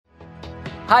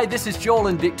Hi, this is Joel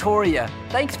and Victoria.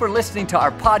 Thanks for listening to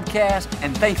our podcast,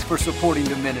 and thanks for supporting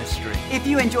the ministry. If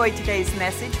you enjoyed today's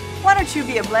message, why don't you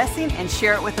be a blessing and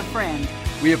share it with a friend?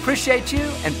 We appreciate you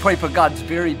and pray for God's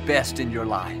very best in your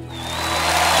life.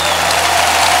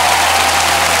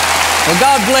 Well,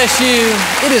 God bless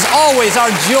you. It is always our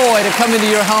joy to come into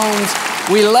your homes.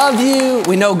 We love you.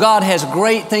 We know God has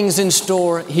great things in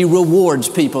store. He rewards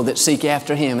people that seek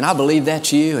after Him. And I believe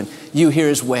that's you and you here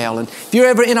as well. And if you're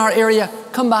ever in our area,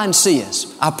 come by and see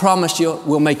us. I promise you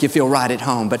we'll make you feel right at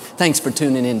home. But thanks for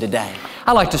tuning in today.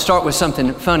 I like to start with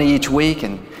something funny each week.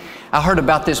 And I heard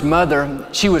about this mother.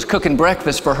 She was cooking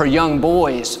breakfast for her young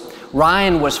boys.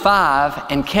 Ryan was 5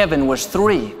 and Kevin was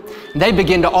 3. They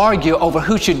began to argue over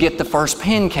who should get the first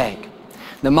pancake.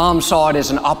 The mom saw it as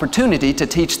an opportunity to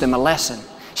teach them a lesson.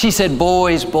 She said,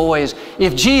 boys,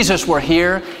 if Jesus were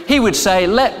here, He would say,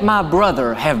 let my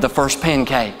brother have the first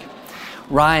pancake.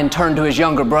 Ryan turned to his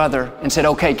younger brother and said,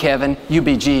 okay, Kevin, you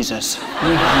be Jesus. All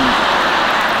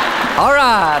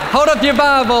right, hold up your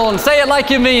Bible and say it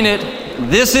like you mean it.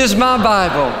 This is my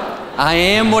Bible. I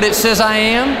am what it says I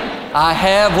am. I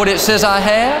have what it says I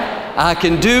have. I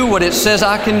can do what it says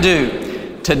I can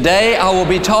do. Today I will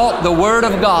be taught the Word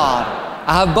of God.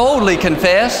 I boldly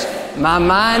confess, my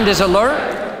mind is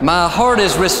alert, my heart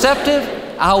is receptive,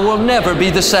 I will never be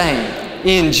the same.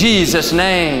 In Jesus'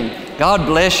 name, God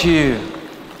bless you.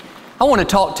 I want to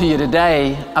talk to you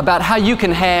today about how you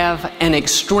can have an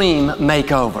extreme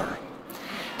makeover.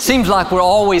 Seems like we're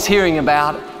always hearing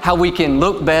about how we can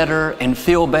look better and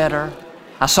feel better.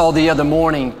 I saw the other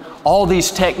morning all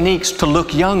these techniques to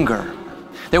look younger.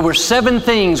 There were 7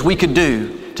 things we could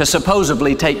do to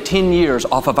supposedly take 10 years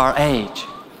off of our age.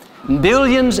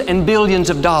 Billions and billions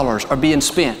of dollars are being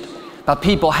spent by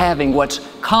people having what's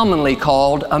commonly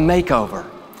called a makeover.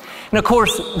 And of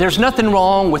course, there's nothing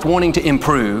wrong with wanting to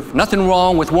improve, nothing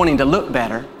wrong with wanting to look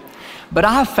better, but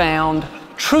I've found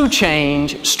true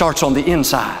change starts on the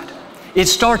inside. It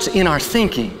starts in our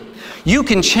thinking. You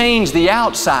can change the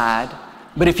outside,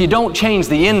 but if you don't change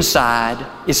the inside,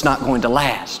 it's not going to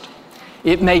last.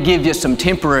 It may give you some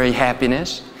temporary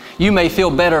happiness. You may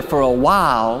feel better for a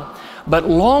while, but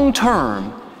long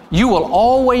term, you will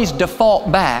always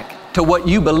default back to what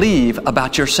you believe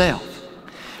about yourself.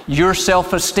 Your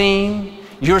self-esteem,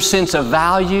 your sense of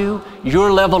value,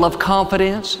 your level of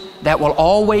confidence, that will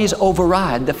always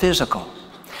override the physical.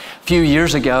 A few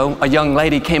years ago, a young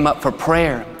lady came up for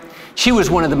prayer. She was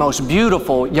one of the most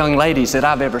beautiful young ladies that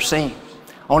I've ever seen.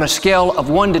 On a scale of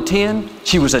 1 to 10,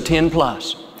 she was a 10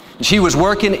 plus. She was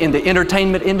working in the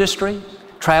entertainment industry,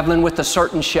 traveling with a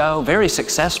certain show, very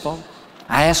successful.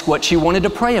 I asked what she wanted to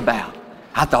pray about.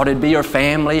 I thought it'd be her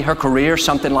family, her career,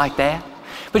 something like that.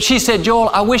 But she said, Joel,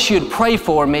 I wish you'd pray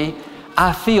for me.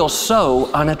 I feel so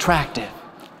unattractive.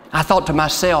 I thought to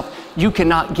myself, you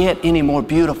cannot get any more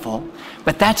beautiful.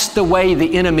 But that's the way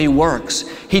the enemy works.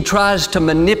 He tries to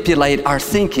manipulate our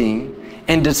thinking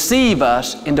and deceive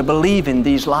us into believing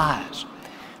these lies.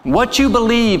 What you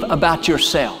believe about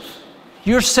yourself,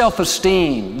 your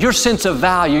self-esteem, your sense of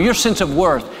value, your sense of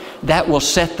worth, that will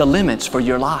set the limits for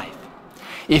your life.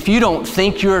 If you don't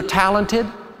think you're talented,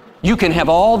 you can have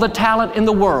all the talent in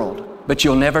the world, but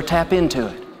you'll never tap into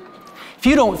it. If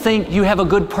you don't think you have a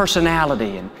good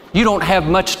personality and you don't have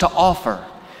much to offer,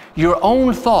 your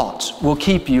own thoughts will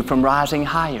keep you from rising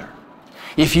higher.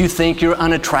 If you think you're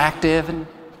unattractive and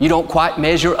you don't quite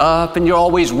measure up and you're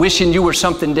always wishing you were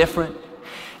something different,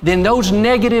 then those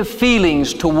negative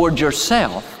feelings toward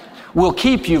yourself will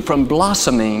keep you from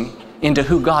blossoming into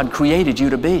who God created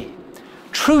you to be.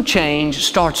 True change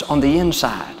starts on the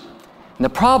inside. And the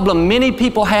problem many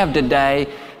people have today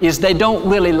is they don't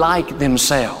really like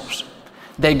themselves.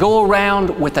 They go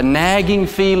around with a nagging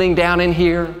feeling down in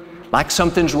here, like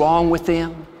something's wrong with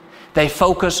them. They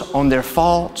focus on their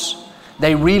faults.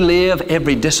 They relive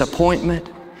every disappointment.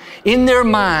 In their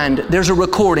mind, there's a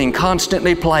recording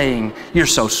constantly playing. You're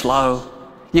so slow.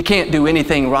 You can't do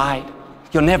anything right.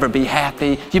 You'll never be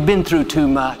happy. You've been through too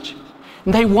much.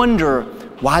 And they wonder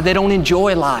why they don't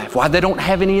enjoy life, why they don't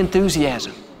have any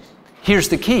enthusiasm. Here's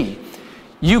the key.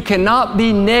 You cannot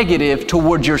be negative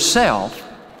toward yourself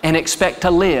and expect to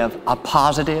live a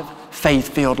positive,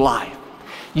 faith-filled life.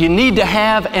 You need to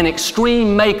have an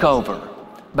extreme makeover,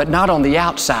 but not on the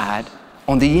outside,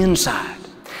 on the inside.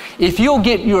 If you'll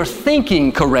get your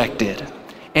thinking corrected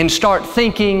and start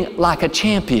thinking like a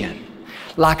champion,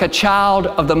 like a child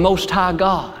of the Most High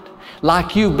God,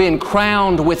 like you've been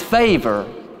crowned with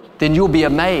favor, then you'll be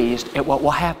amazed at what will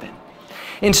happen.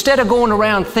 Instead of going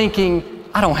around thinking,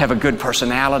 I don't have a good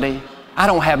personality, I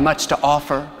don't have much to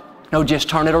offer, no, just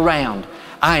turn it around.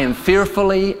 I am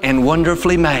fearfully and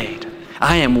wonderfully made.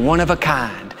 I am one of a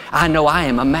kind. I know I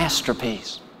am a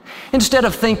masterpiece. Instead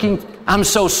of thinking, I'm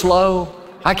so slow,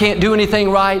 I can't do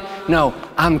anything right. No,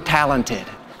 I'm talented.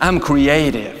 I'm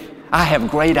creative. I have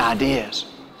great ideas.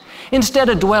 Instead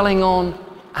of dwelling on,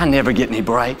 I never get any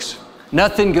breaks.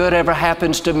 Nothing good ever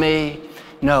happens to me.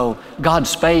 No,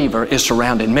 God's favor is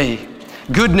surrounding me.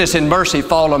 Goodness and mercy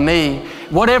follow me.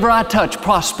 Whatever I touch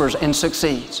prospers and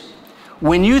succeeds.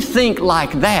 When you think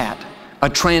like that, a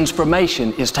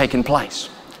transformation is taking place.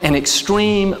 An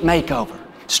extreme makeover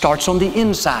starts on the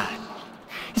inside.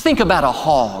 You think about a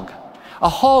hog. A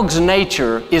hog's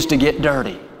nature is to get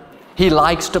dirty. He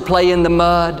likes to play in the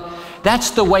mud.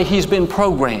 That's the way he's been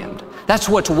programmed. That's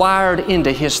what's wired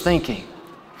into his thinking.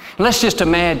 Let's just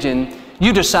imagine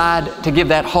you decide to give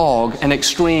that hog an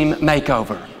extreme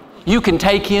makeover. You can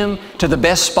take him to the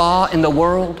best spa in the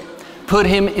world, put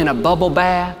him in a bubble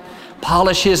bath,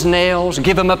 polish his nails,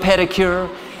 give him a pedicure,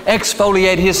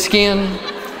 exfoliate his skin.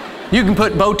 You can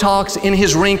put Botox in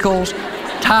his wrinkles,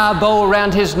 tie a bow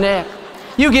around his neck.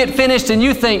 You get finished and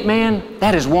you think, man,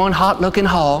 that is one hot-looking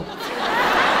hog.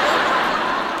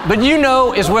 But you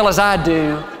know as well as I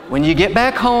do, when you get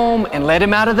back home and let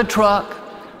him out of the truck,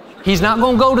 he's not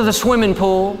going to go to the swimming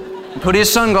pool and put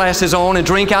his sunglasses on and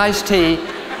drink iced tea.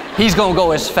 He's going to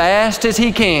go as fast as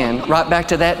he can right back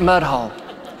to that mud hole.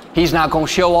 He's not going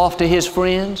to show off to his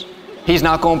friends. He's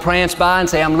not going to prance by and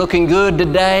say, I'm looking good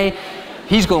today.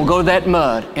 He's going to go to that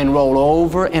mud and roll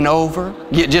over and over,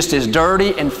 get just as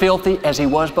dirty and filthy as he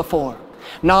was before.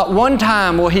 Not one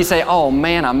time will he say, oh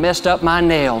man, I messed up my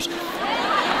nails.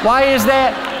 Why is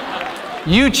that?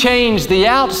 You change the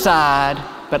outside,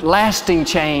 but lasting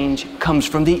change comes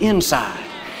from the inside.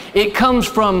 It comes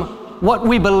from what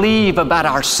we believe about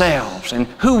ourselves and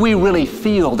who we really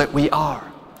feel that we are.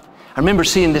 I remember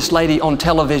seeing this lady on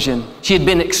television. She had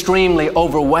been extremely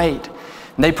overweight.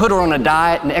 And they put her on a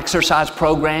diet and exercise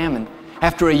program, and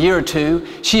after a year or two,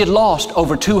 she had lost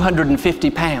over 250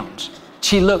 pounds.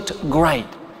 She looked great.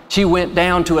 She went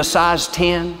down to a size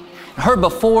 10. Her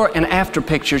before and after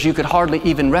pictures, you could hardly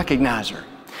even recognize her.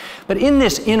 But in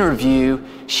this interview,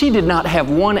 she did not have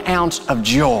 1 ounce of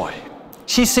joy.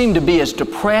 She seemed to be as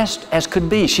depressed as could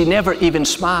be. She never even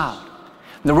smiled.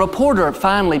 The reporter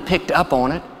finally picked up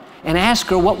on it and asked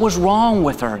her what was wrong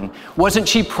with her, and wasn't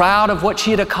she proud of what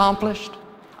she had accomplished?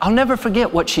 I'll never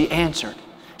forget what she answered.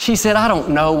 She said, I don't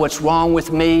know what's wrong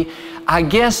with me. I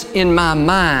guess in my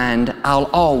mind,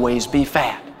 I'll always be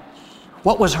fat.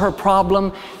 What was her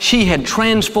problem? She had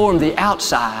transformed the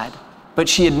outside, but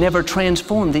she had never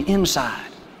transformed the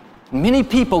inside. Many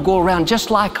people go around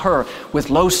just like her with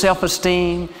low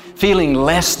self-esteem, feeling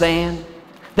less than.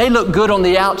 They look good on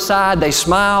the outside, they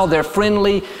smile, they're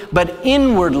friendly, but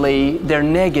inwardly they're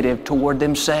negative toward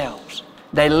themselves.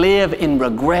 They live in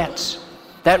regrets.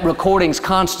 That recording's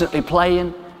constantly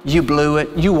playing. You blew it.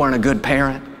 You weren't a good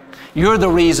parent. You're the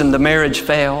reason the marriage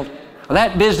failed.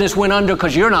 That business went under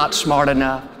because you're not smart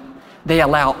enough. They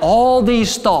allow all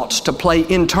these thoughts to play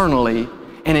internally,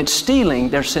 and it's stealing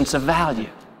their sense of value.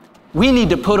 We need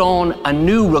to put on a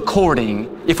new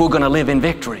recording if we're going to live in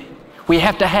victory. We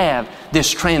have to have this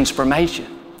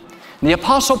transformation. The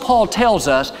Apostle Paul tells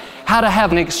us how to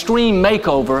have an extreme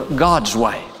makeover God's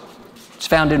way. It's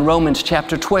found in Romans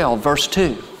chapter 12, verse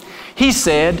 2. He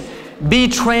said, be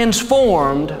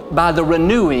transformed by the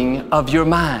renewing of your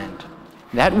mind.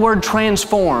 That word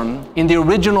transform in the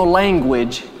original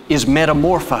language is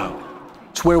metamorpho.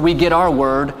 It's where we get our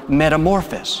word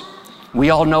metamorphosis. We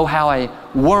all know how a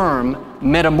worm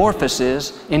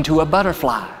metamorphoses into a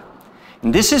butterfly.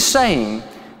 And this is saying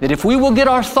that if we will get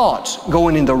our thoughts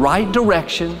going in the right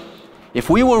direction, if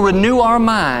we will renew our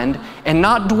mind and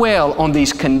not dwell on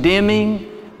these condemning,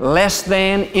 less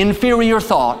than, inferior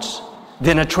thoughts,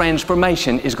 then a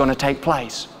transformation is going to take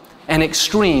place. An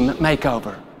extreme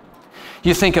makeover.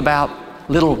 You think about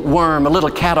a little worm, a little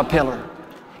caterpillar.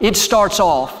 It starts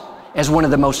off as one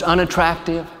of the most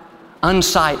unattractive,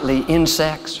 unsightly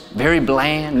insects, very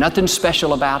bland, nothing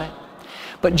special about it.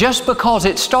 But just because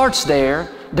it starts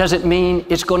there doesn't mean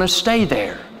it's going to stay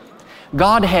there.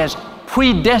 God has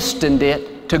predestined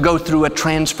it to go through a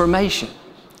transformation.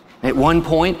 At one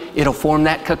point, it'll form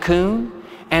that cocoon,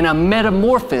 and a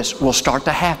metamorphosis will start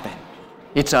to happen.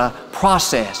 It's a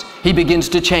process. He begins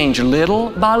to change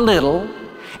little by little,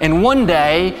 and one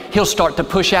day, he'll start to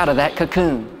push out of that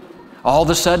cocoon. All of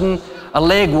a sudden, a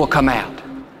leg will come out.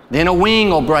 Then a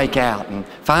wing will break out, and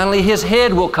finally his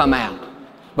head will come out.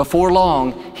 Before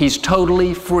long, he's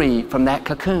totally free from that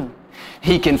cocoon.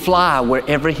 He can fly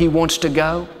wherever he wants to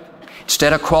go.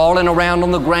 Instead of crawling around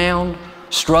on the ground,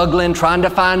 struggling, trying to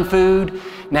find food,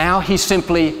 now he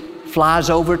simply flies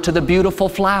over to the beautiful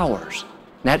flowers.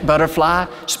 That butterfly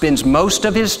spends most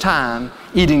of his time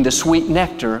eating the sweet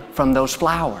nectar from those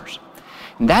flowers.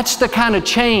 And that's the kind of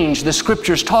change the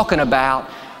Scripture's talking about.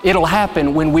 It'll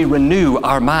happen when we renew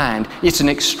our mind. It's an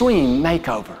extreme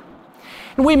makeover.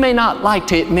 And we may not like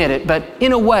to admit it, but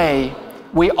in a way,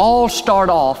 we all start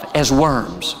off as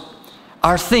worms.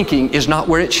 Our thinking is not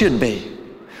where it should be.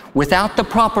 Without the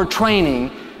proper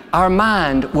training, our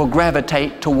mind will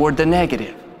gravitate toward the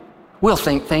negative. We'll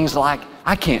think things like,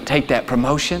 I can't take that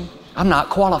promotion. I'm not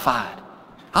qualified.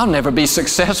 I'll never be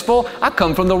successful. I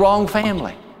come from the wrong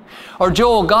family. Or,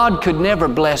 Joel, God could never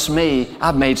bless me.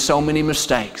 I've made so many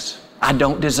mistakes. I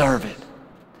don't deserve it.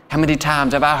 How many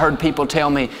times have I heard people tell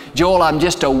me, Joel, I'm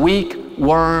just a weak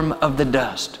worm of the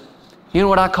dust. You know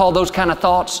what I call those kind of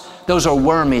thoughts? Those are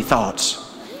wormy thoughts.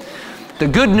 The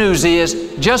good news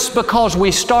is, just because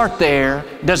we start there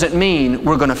doesn't mean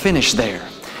we're going to finish there.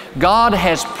 God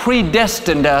has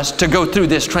predestined us to go through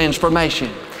this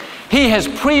transformation. He has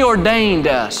preordained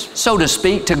us, so to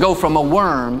speak, to go from a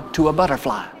worm to a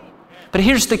butterfly. But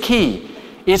here's the key.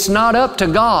 It's not up to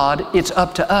God, it's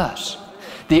up to us.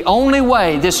 The only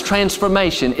way this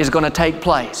transformation is going to take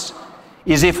place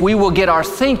is if we will get our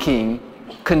thinking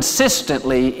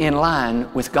consistently in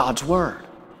line with God's Word.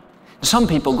 Some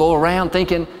people go around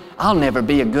thinking, I'll never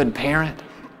be a good parent.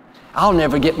 I'll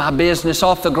never get my business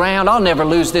off the ground. I'll never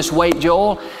lose this weight,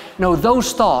 Joel. No,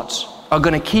 those thoughts are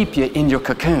going to keep you in your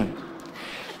cocoon.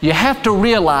 You have to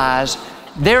realize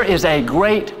there is a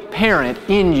great parent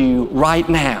in you right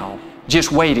now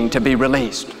just waiting to be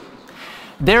released.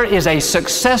 There is a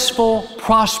successful,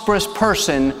 prosperous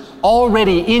person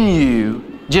already in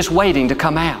you just waiting to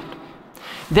come out.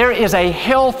 There is a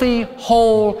healthy,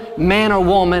 whole man or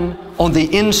woman on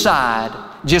the inside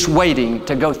just waiting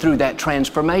to go through that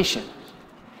transformation.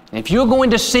 And if you're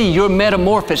going to see your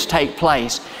metamorphosis take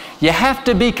place, you have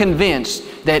to be convinced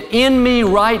that in me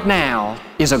right now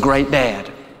is a great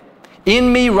dad.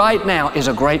 In me right now is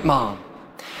a great mom.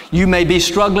 You may be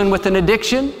struggling with an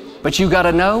addiction, but you got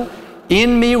to know,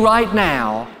 in me right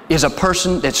now is a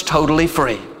person that's totally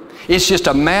free. It's just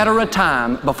a matter of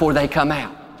time before they come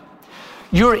out.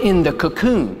 You're in the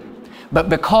cocoon, but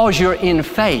because you're in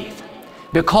faith,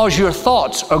 because your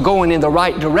thoughts are going in the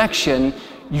right direction,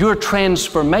 your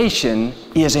transformation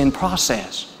is in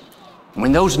process.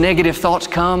 When those negative thoughts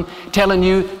come telling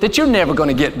you that you're never going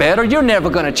to get better, you're never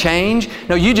going to change,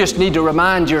 no, you just need to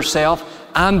remind yourself,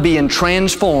 I'm being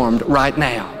transformed right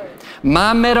now.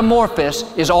 My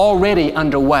metamorphosis is already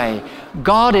underway.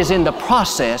 God is in the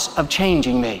process of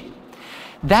changing me.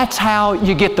 That's how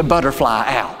you get the butterfly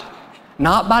out.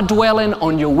 Not by dwelling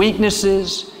on your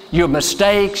weaknesses, your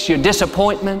mistakes, your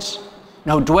disappointments.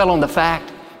 No, dwell on the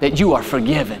fact that you are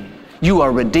forgiven. You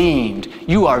are redeemed.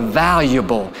 You are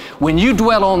valuable. When you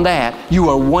dwell on that, you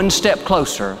are one step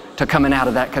closer to coming out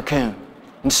of that cocoon.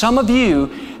 And some of you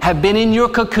have been in your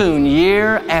cocoon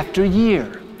year after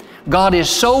year. God is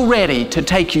so ready to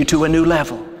take you to a new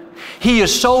level. He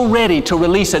is so ready to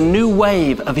release a new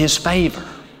wave of His favor.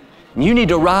 And you need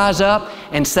to rise up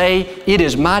and say, it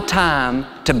is my time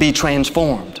to be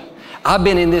transformed. I've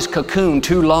been in this cocoon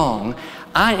too long.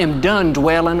 I am done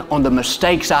dwelling on the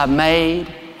mistakes I've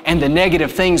made and the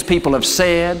negative things people have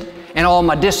said and all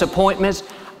my disappointments.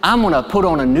 I'm going to put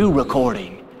on a new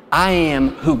recording. I am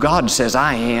who God says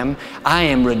I am. I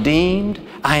am redeemed.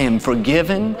 I am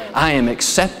forgiven. I am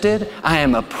accepted. I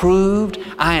am approved.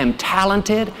 I am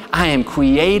talented. I am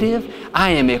creative.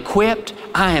 I am equipped.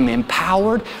 I am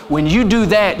empowered. When you do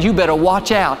that, you better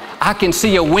watch out. I can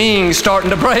see a wing starting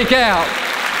to break out.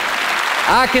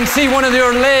 I can see one of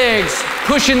your legs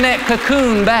pushing that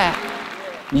cocoon back.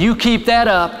 You keep that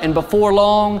up, and before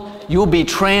long, you'll be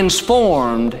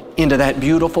transformed into that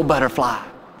beautiful butterfly.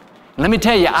 Let me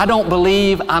tell you, I don't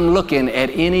believe I'm looking at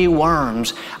any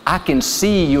worms. I can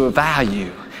see your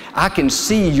value. I can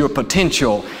see your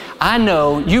potential. I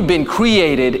know you've been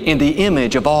created in the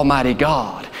image of Almighty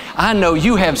God. I know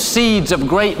you have seeds of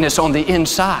greatness on the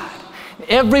inside.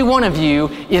 Every one of you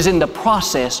is in the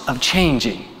process of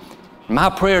changing. My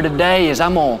prayer today is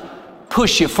I'm going to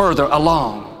push you further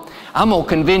along. I'm going to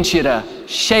convince you to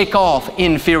shake off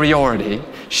inferiority,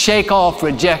 shake off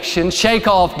rejection, shake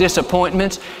off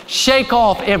disappointments, shake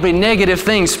off every negative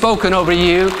thing spoken over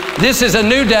you. This is a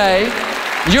new day.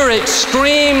 Your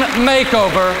extreme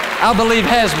makeover, I believe,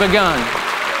 has begun.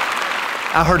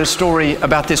 I heard a story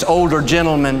about this older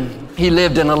gentleman. He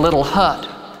lived in a little hut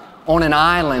on an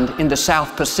island in the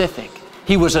South Pacific.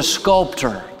 He was a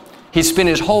sculptor. He spent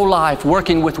his whole life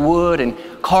working with wood and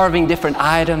carving different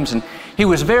items, and he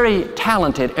was very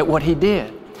talented at what he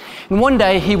did. And one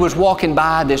day he was walking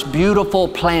by this beautiful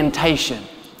plantation.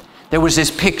 There was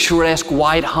this picturesque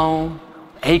white home,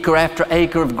 acre after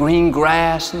acre of green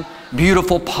grass and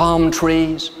beautiful palm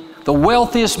trees. The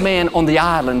wealthiest man on the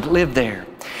island lived there.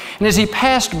 And as he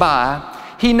passed by,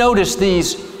 he noticed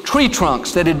these tree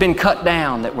trunks that had been cut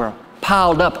down that were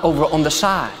piled up over on the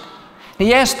side.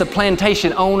 He asked the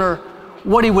plantation owner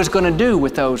what he was going to do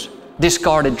with those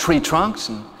discarded tree trunks.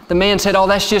 And the man said, "Oh,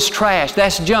 that's just trash.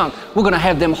 That's junk. We're going to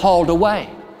have them hauled away."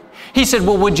 He said,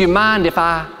 "Well, would you mind if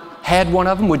I had one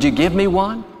of them? Would you give me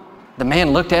one?" The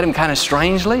man looked at him kind of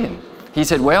strangely, and he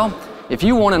said, "Well, if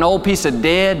you want an old piece of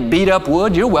dead, beat-up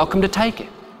wood, you're welcome to take it."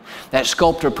 That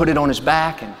sculptor put it on his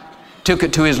back and took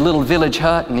it to his little village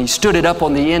hut, and he stood it up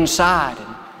on the inside,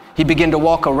 and he began to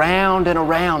walk around and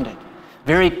around it,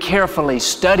 very carefully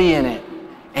studying it,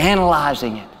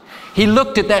 analyzing it. He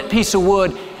looked at that piece of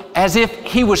wood as if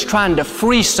he was trying to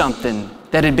free something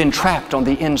that had been trapped on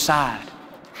the inside.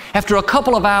 After a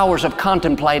couple of hours of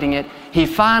contemplating it, he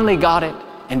finally got it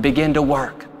and began to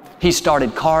work. He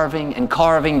started carving and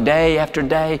carving day after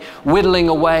day, whittling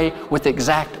away with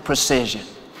exact precision.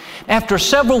 After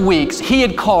several weeks, he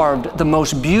had carved the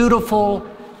most beautiful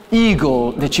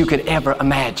eagle that you could ever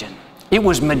imagine. It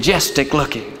was majestic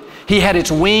looking. He had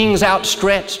its wings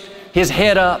outstretched, his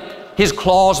head up, his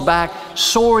claws back,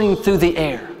 soaring through the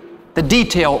air. The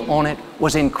detail on it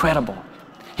was incredible.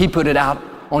 He put it out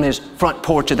on his front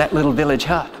porch of that little village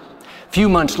hut. A few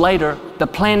months later, the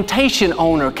plantation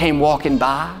owner came walking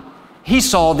by. He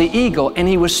saw the eagle and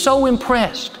he was so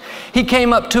impressed. He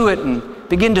came up to it and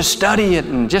began to study it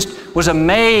and just was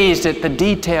amazed at the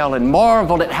detail and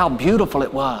marveled at how beautiful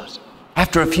it was.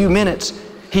 After a few minutes,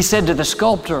 he said to the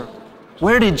sculptor,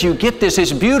 "Where did you get this?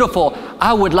 It's beautiful.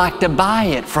 I would like to buy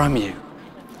it from you."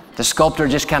 The sculptor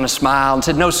just kind of smiled and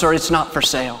said, "No, sir, it's not for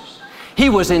sale." He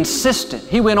was insistent.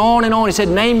 He went on and on. He said,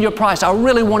 "Name your price. I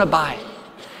really want to buy it."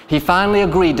 He finally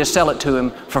agreed to sell it to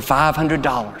him for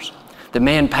 $500. The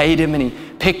man paid him and he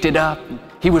picked it up.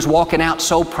 He was walking out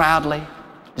so proudly.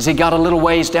 As he got a little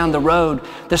ways down the road,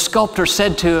 the sculptor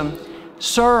said to him,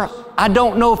 "Sir, I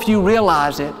don't know if you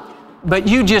realize it, but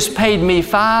you just paid me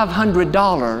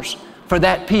 $500 for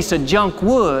that piece of junk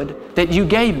wood that you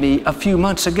gave me a few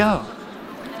months ago."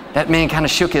 That man kind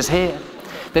of shook his head.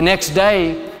 The next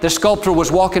day, the sculptor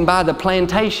was walking by the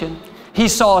plantation. He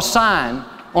saw a sign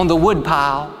on the wood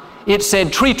pile. It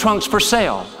said, "Tree trunks for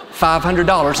sale,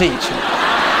 $500 each."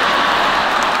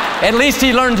 At least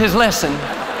he learned his lesson.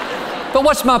 But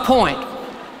what's my point?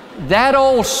 That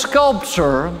old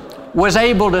sculptor was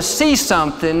able to see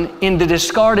something in the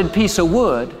discarded piece of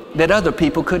wood that other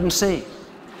people couldn't see.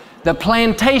 The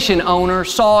plantation owner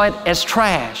saw it as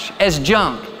trash, as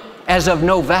junk, as of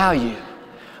no value.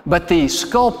 But the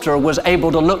sculptor was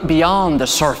able to look beyond the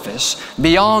surface,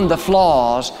 beyond the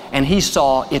flaws, and he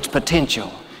saw its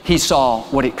potential. He saw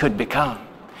what it could become.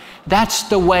 That's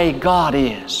the way God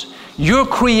is. Your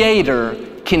Creator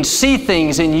can see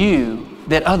things in you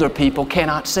that other people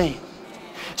cannot see.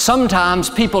 Sometimes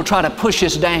people try to push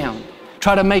us down,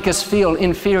 try to make us feel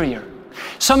inferior.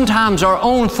 Sometimes our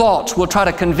own thoughts will try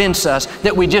to convince us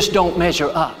that we just don't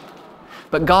measure up.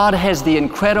 But God has the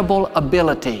incredible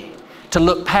ability to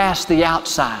look past the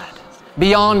outside,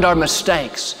 beyond our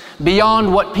mistakes,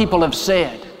 beyond what people have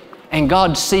said, and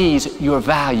God sees your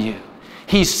value.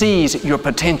 He sees your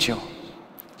potential.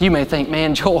 You may think,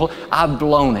 "Man, Joel, I've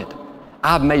blown it.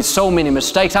 I've made so many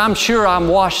mistakes. I'm sure I'm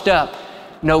washed up."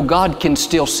 No, God can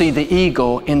still see the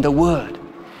eagle in the wood.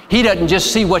 He doesn't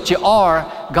just see what you are,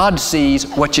 God sees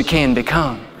what you can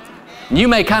become. You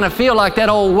may kind of feel like that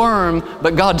old worm,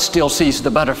 but God still sees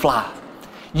the butterfly.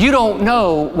 You don't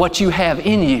know what you have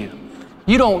in you.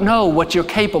 You don't know what you're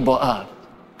capable of.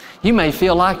 You may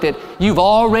feel like that you've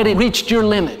already reached your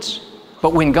limits,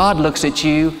 but when God looks at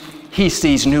you, He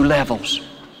sees new levels.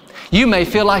 You may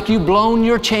feel like you've blown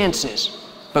your chances,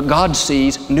 but God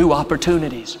sees new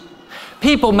opportunities.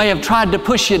 People may have tried to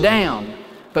push you down,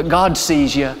 but God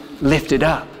sees you lifted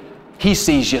up. He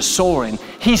sees you soaring.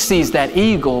 He sees that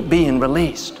eagle being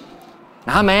released.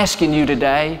 Now, I'm asking you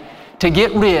today to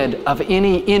get rid of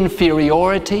any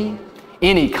inferiority,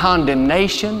 any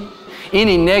condemnation,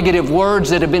 any negative words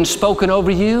that have been spoken over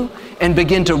you, and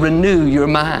begin to renew your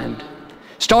mind.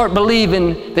 Start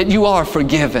believing that you are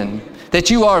forgiven, that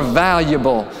you are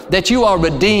valuable, that you are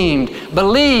redeemed.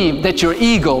 Believe that your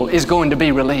eagle is going to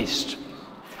be released.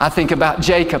 I think about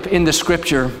Jacob in the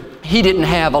scripture. He didn't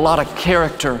have a lot of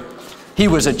character. He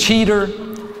was a cheater.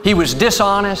 He was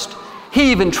dishonest.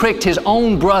 He even tricked his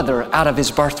own brother out of his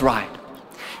birthright.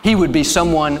 He would be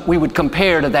someone we would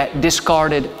compare to that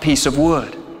discarded piece of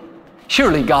wood.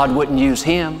 Surely God wouldn't use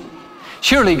him.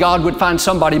 Surely God would find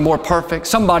somebody more perfect,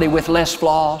 somebody with less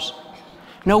flaws.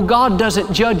 No, God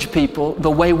doesn't judge people the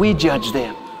way we judge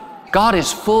them. God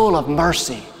is full of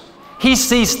mercy. He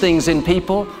sees things in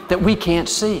people that we can't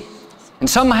see. And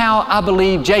somehow I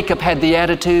believe Jacob had the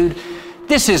attitude,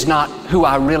 this is not who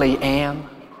I really am.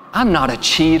 I'm not a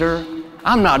cheater.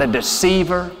 I'm not a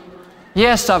deceiver.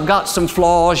 Yes, I've got some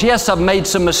flaws. Yes, I've made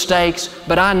some mistakes,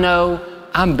 but I know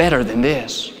I'm better than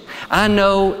this. I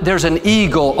know there's an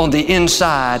eagle on the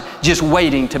inside just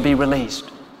waiting to be released.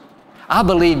 I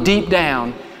believe deep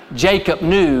down, Jacob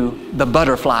knew the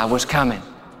butterfly was coming.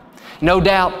 No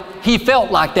doubt he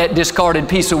felt like that discarded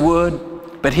piece of wood,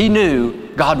 but he knew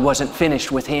God wasn't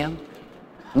finished with him.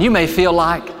 And you may feel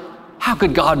like, how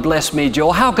could God bless me,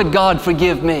 Joel? How could God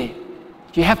forgive me?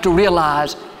 You have to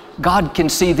realize God can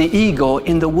see the eagle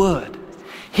in the wood.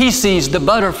 He sees the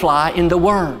butterfly in the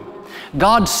worm.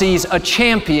 God sees a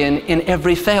champion in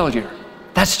every failure.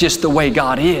 That's just the way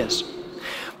God is.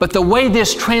 But the way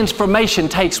this transformation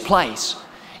takes place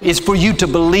is for you to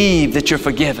believe that you're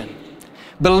forgiven.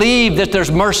 Believe that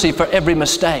there's mercy for every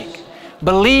mistake.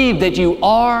 Believe that you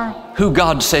are who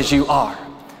God says you are.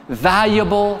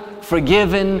 Valuable,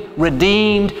 forgiven,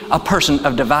 redeemed, a person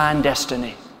of divine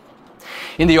destiny.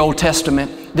 In the Old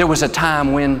Testament, there was a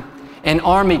time when an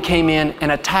army came in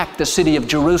and attacked the city of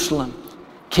Jerusalem,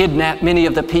 kidnapped many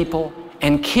of the people,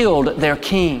 and killed their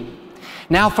king.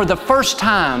 Now, for the first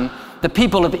time, the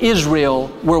people of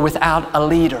Israel were without a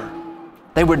leader.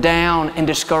 They were down and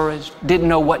discouraged, didn't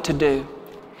know what to do.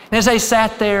 And as they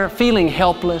sat there feeling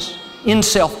helpless, in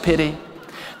self-pity,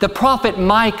 the prophet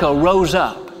Micah rose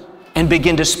up and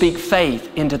began to speak faith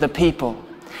into the people.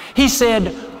 He said,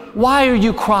 why are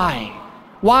you crying?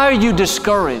 Why are you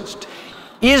discouraged?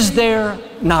 Is there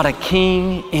not a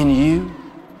king in you?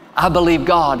 I believe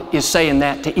God is saying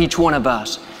that to each one of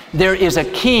us. There is a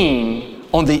king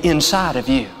on the inside of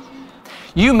you.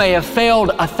 You may have failed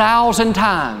 1,000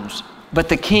 times, but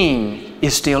the king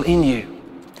is still in you.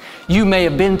 You may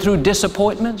have been through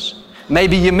disappointments.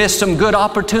 Maybe you missed some good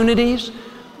opportunities,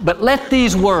 but let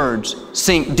these words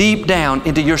sink deep down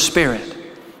into your spirit.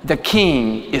 The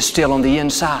king is still on the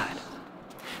inside.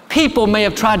 People may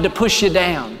have tried to push you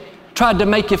down, tried to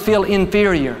make you feel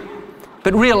inferior,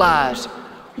 but realize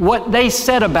what they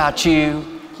said about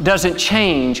you doesn't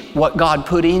change what God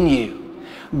put in you.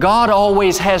 God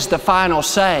always has the final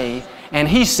say, and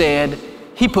He said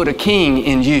He put a king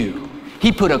in you.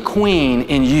 He put a queen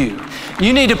in you.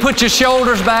 You need to put your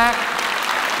shoulders back,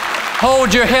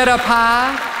 hold your head up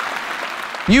high.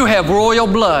 You have royal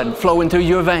blood flowing through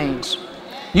your veins.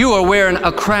 You are wearing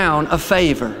a crown of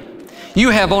favor.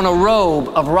 You have on a robe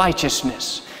of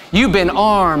righteousness. You've been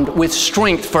armed with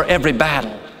strength for every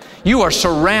battle. You are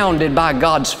surrounded by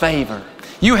God's favor.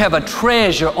 You have a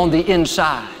treasure on the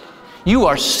inside. You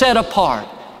are set apart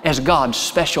as God's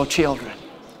special children.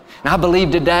 And I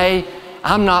believe today,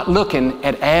 I'm not looking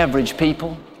at average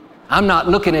people. I'm not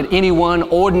looking at anyone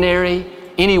ordinary,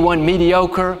 anyone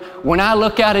mediocre. When I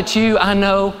look out at you, I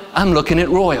know I'm looking at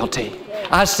royalty.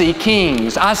 I see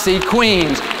kings. I see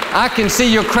queens. I can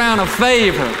see your crown of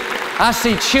favor. I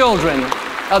see children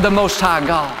of the Most High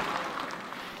God.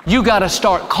 You got to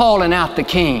start calling out the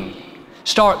king.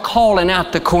 Start calling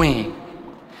out the queen.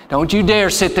 Don't you dare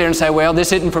sit there and say, well,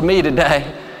 this isn't for me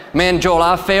today. Man, Joel,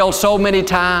 I failed so many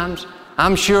times.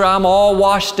 I'm sure I'm all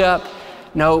washed up.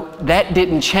 No, that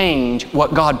didn't change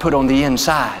what God put on the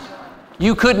inside.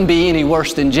 You couldn't be any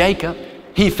worse than Jacob.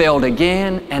 He failed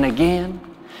again and again.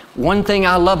 One thing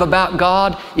I love about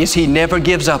God is He never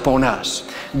gives up on us.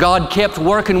 God kept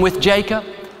working with Jacob,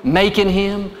 making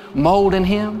him, molding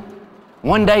him.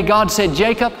 One day God said,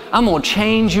 Jacob, I'm going to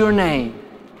change your name.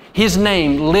 His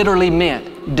name literally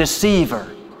meant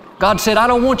deceiver. God said, I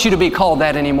don't want you to be called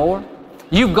that anymore.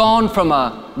 You've gone from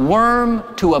a worm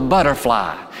to a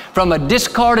butterfly, from a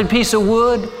discarded piece of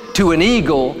wood to an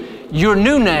eagle. Your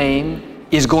new name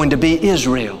is going to be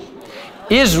Israel.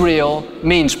 Israel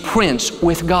means prince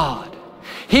with God.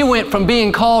 He went from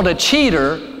being called a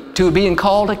cheater to being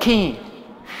called a king.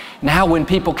 Now when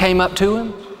people came up to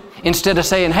him, instead of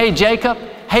saying, hey Jacob,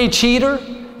 hey cheater,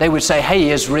 they would say,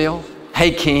 hey Israel,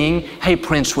 hey king, hey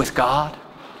prince with God.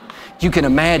 You can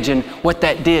imagine what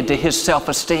that did to his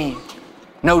self-esteem.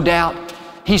 No doubt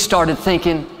he started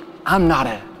thinking, I'm not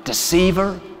a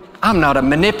deceiver. I'm not a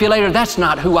manipulator. That's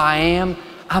not who I am.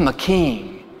 I'm a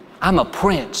king. I'm a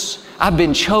prince. I've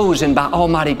been chosen by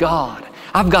Almighty God.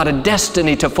 I've got a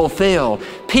destiny to fulfill,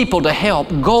 people to help,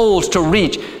 goals to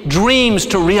reach, dreams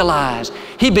to realize.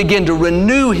 He began to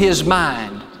renew his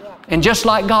mind. And just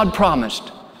like God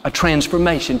promised, a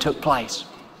transformation took place.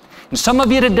 And some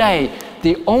of you today,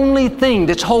 the only thing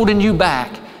that's holding you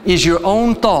back is your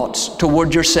own thoughts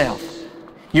toward yourself.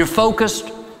 You're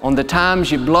focused on the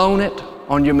times you've blown it,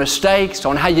 on your mistakes,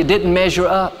 on how you didn't measure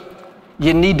up.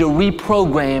 you need to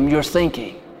reprogram your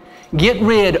thinking. Get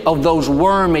rid of those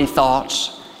wormy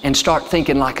thoughts and start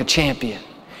thinking like a champion.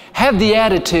 Have the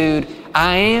attitude,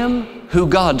 I am who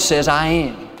God says I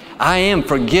am. I am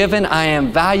forgiven, I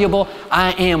am valuable,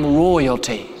 I am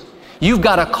royalty. You've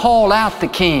got to call out the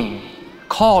king,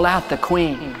 call out the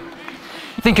queen.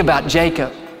 Think about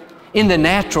Jacob. In the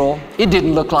natural, it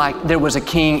didn't look like there was a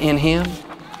king in him.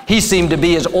 He seemed to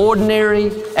be as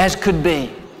ordinary as could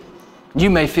be. You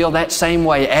may feel that same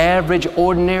way, average,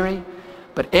 ordinary.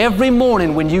 But every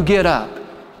morning when you get up,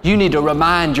 you need to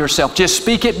remind yourself, just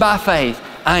speak it by faith,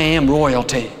 I am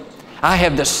royalty. I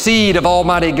have the seed of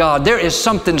Almighty God. There is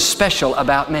something special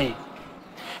about me.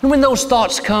 And when those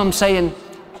thoughts come saying,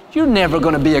 you're never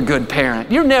going to be a good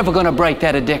parent, you're never going to break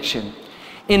that addiction,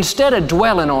 instead of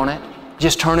dwelling on it,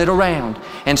 just turn it around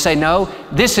and say, no,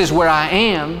 this is where I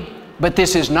am, but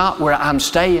this is not where I'm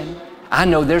staying. I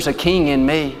know there's a king in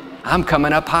me. I'm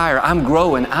coming up higher. I'm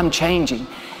growing. I'm changing.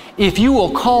 If you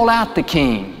will call out the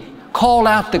king, call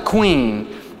out the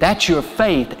queen, that's your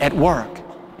faith at work.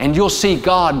 And you'll see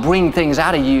God bring things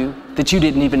out of you that you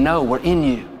didn't even know were in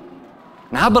you.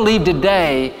 And I believe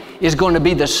today is going to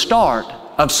be the start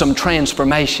of some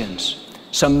transformations,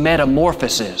 some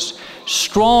metamorphoses.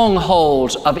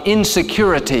 Strongholds of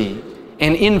insecurity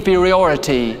and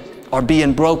inferiority are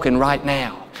being broken right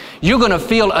now. You're going to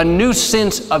feel a new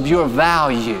sense of your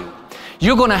value.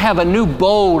 You're going to have a new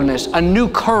boldness, a new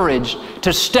courage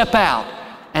to step out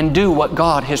and do what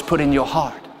God has put in your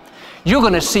heart. You're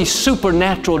going to see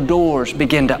supernatural doors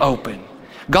begin to open.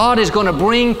 God is going to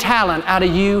bring talent out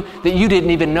of you that you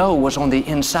didn't even know was on the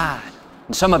inside.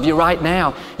 And some of you right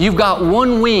now, you've got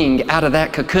one wing out of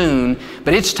that cocoon,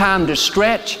 but it's time to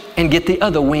stretch and get the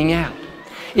other wing out.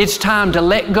 It's time to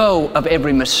let go of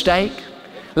every mistake,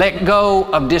 let go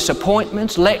of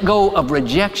disappointments, let go of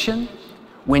rejection.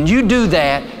 When you do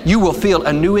that, you will feel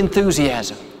a new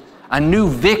enthusiasm, a new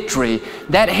victory.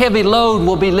 That heavy load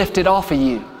will be lifted off of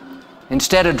you.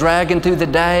 Instead of dragging through the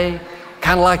day,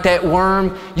 kind of like that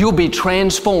worm, you'll be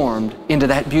transformed into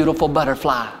that beautiful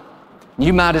butterfly.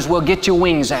 You might as well get your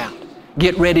wings out.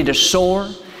 Get ready to soar.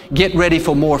 Get ready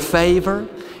for more favor.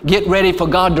 Get ready for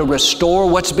God to restore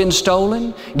what's been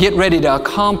stolen. Get ready to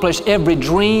accomplish every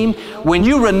dream. When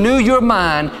you renew your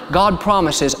mind, God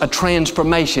promises a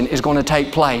transformation is going to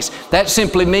take place. That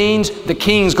simply means the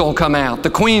king's going to come out. The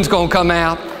queen's going to come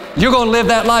out. You're going to live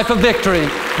that life of victory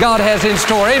God has in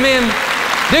store. Amen.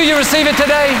 Do you receive it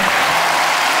today?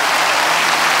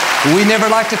 We never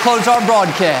like to close our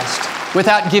broadcast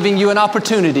without giving you an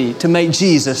opportunity to make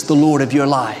Jesus the Lord of your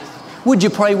life. Would you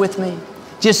pray with me?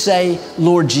 Just say,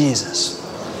 Lord Jesus,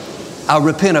 I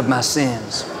repent of my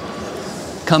sins.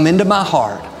 Come into my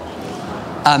heart.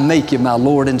 I make you my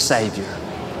Lord and Savior.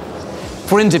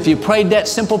 Friends, if you prayed that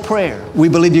simple prayer, we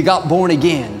believe you got born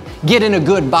again. Get in a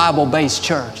good Bible-based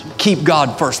church. Keep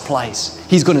God first place.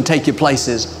 He's going to take you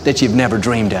places that you've never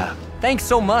dreamed of. Thanks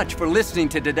so much for listening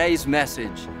to today's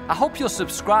message. I hope you'll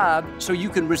subscribe so you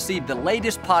can receive the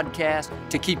latest podcast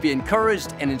to keep you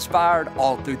encouraged and inspired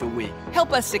all through the week.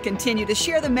 Help us to continue to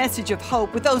share the message of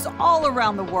hope with those all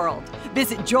around the world.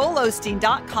 Visit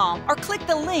joelosteen.com or click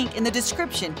the link in the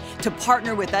description to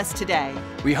partner with us today.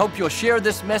 We hope you'll share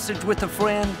this message with a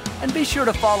friend and be sure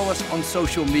to follow us on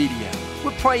social media.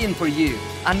 We're praying for you.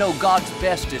 I know God's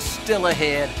best is still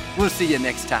ahead. We'll see you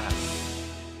next time.